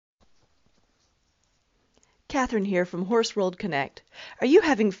Catherine here from HorseWorldConnect. Are you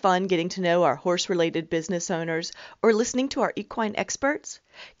having fun getting to know our horse-related business owners or listening to our equine experts?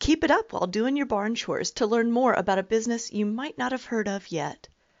 Keep it up while doing your barn chores to learn more about a business you might not have heard of yet.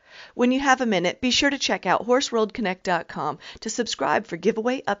 When you have a minute, be sure to check out HorseWorldConnect.com to subscribe for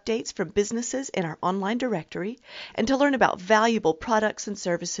giveaway updates from businesses in our online directory and to learn about valuable products and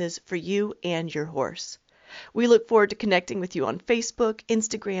services for you and your horse. We look forward to connecting with you on Facebook,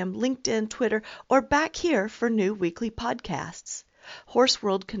 Instagram, LinkedIn, Twitter, or back here for new weekly podcasts. Horse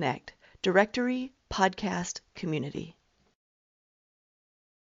World Connect, Directory Podcast Community.